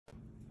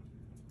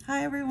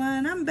Hi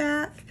everyone, I'm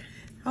back.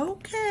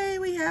 Okay,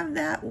 we have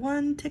that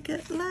one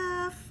ticket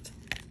left.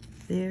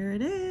 There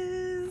it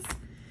is.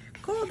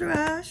 Gold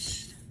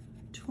Rush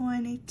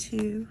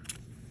 22.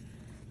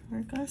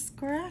 We're gonna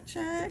scratch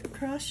it.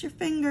 Cross your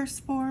fingers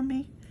for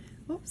me.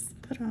 Oops,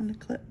 put it on the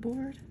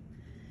clipboard.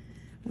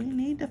 We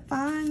need to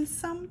find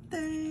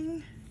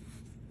something.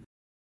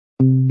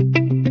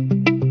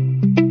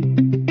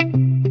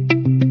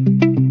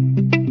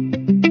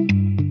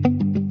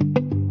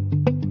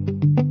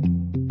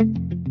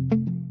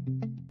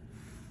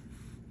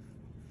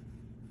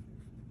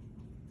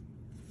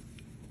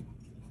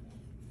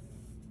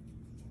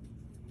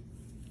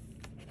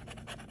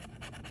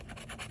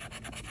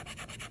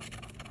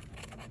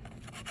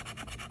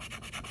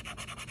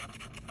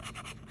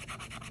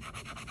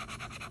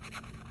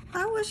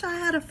 I wish I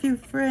had a few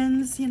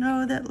friends,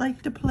 that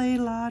like to play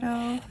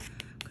lotto.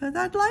 Because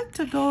I'd like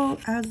to go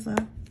as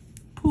a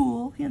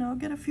pool,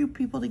 get a few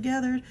people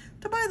together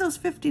to buy those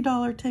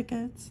 $50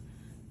 tickets.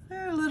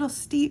 They're a little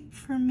steep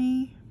for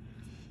me.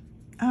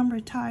 I'm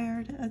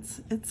retired.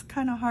 It's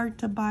kind of hard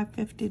to buy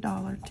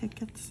 $50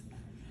 tickets.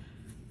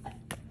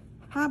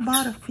 I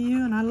bought a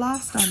few and I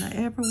lost on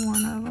every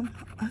one of them.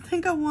 I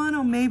think I won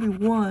on maybe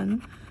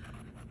one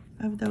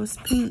of those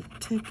pink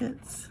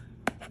tickets.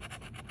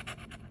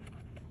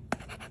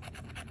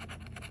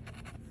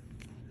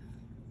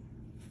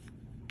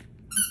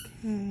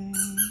 Okay.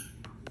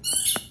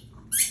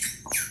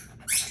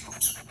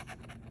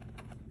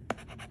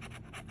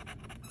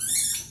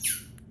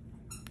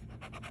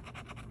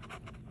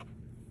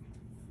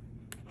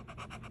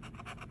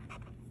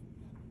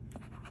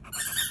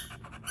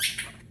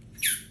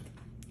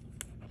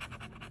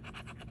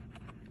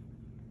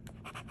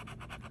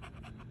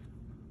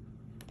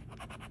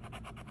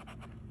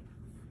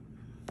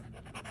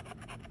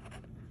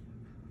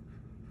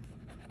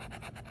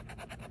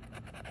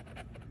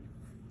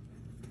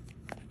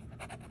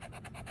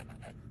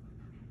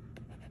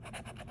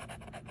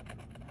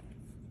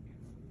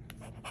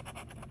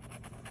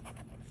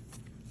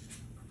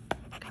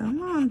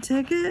 Come on,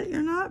 ticket.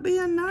 You're not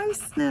being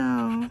nice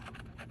now.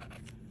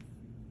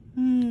 I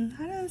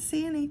didn't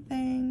see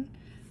anything.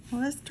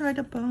 Well, let's try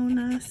the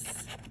bonus.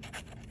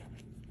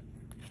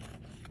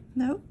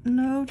 Nope,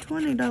 no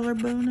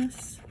 $20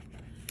 bonus.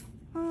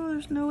 Oh,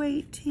 there's no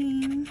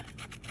 18.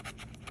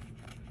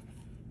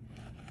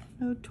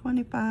 No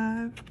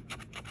 25.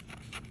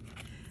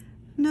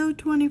 No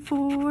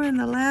 24, and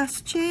the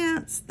last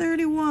chance,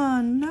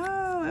 31.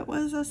 No, it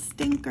was a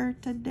stinker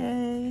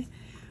today.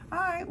 All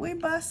right, we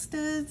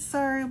busted.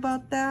 Sorry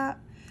about that.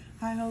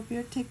 I hope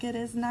your ticket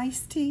is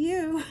nice to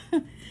you.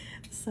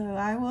 So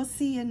I will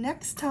see you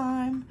next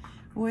time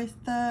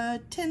with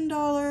the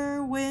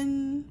 $10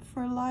 win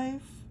for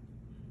life,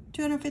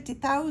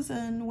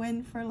 250,000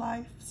 win for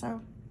life.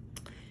 So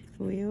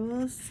we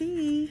will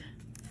see.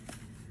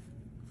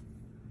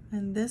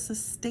 And this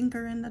is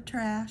stinker in the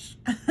trash.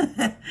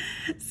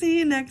 See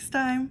you next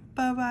time.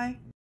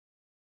 Bye-bye.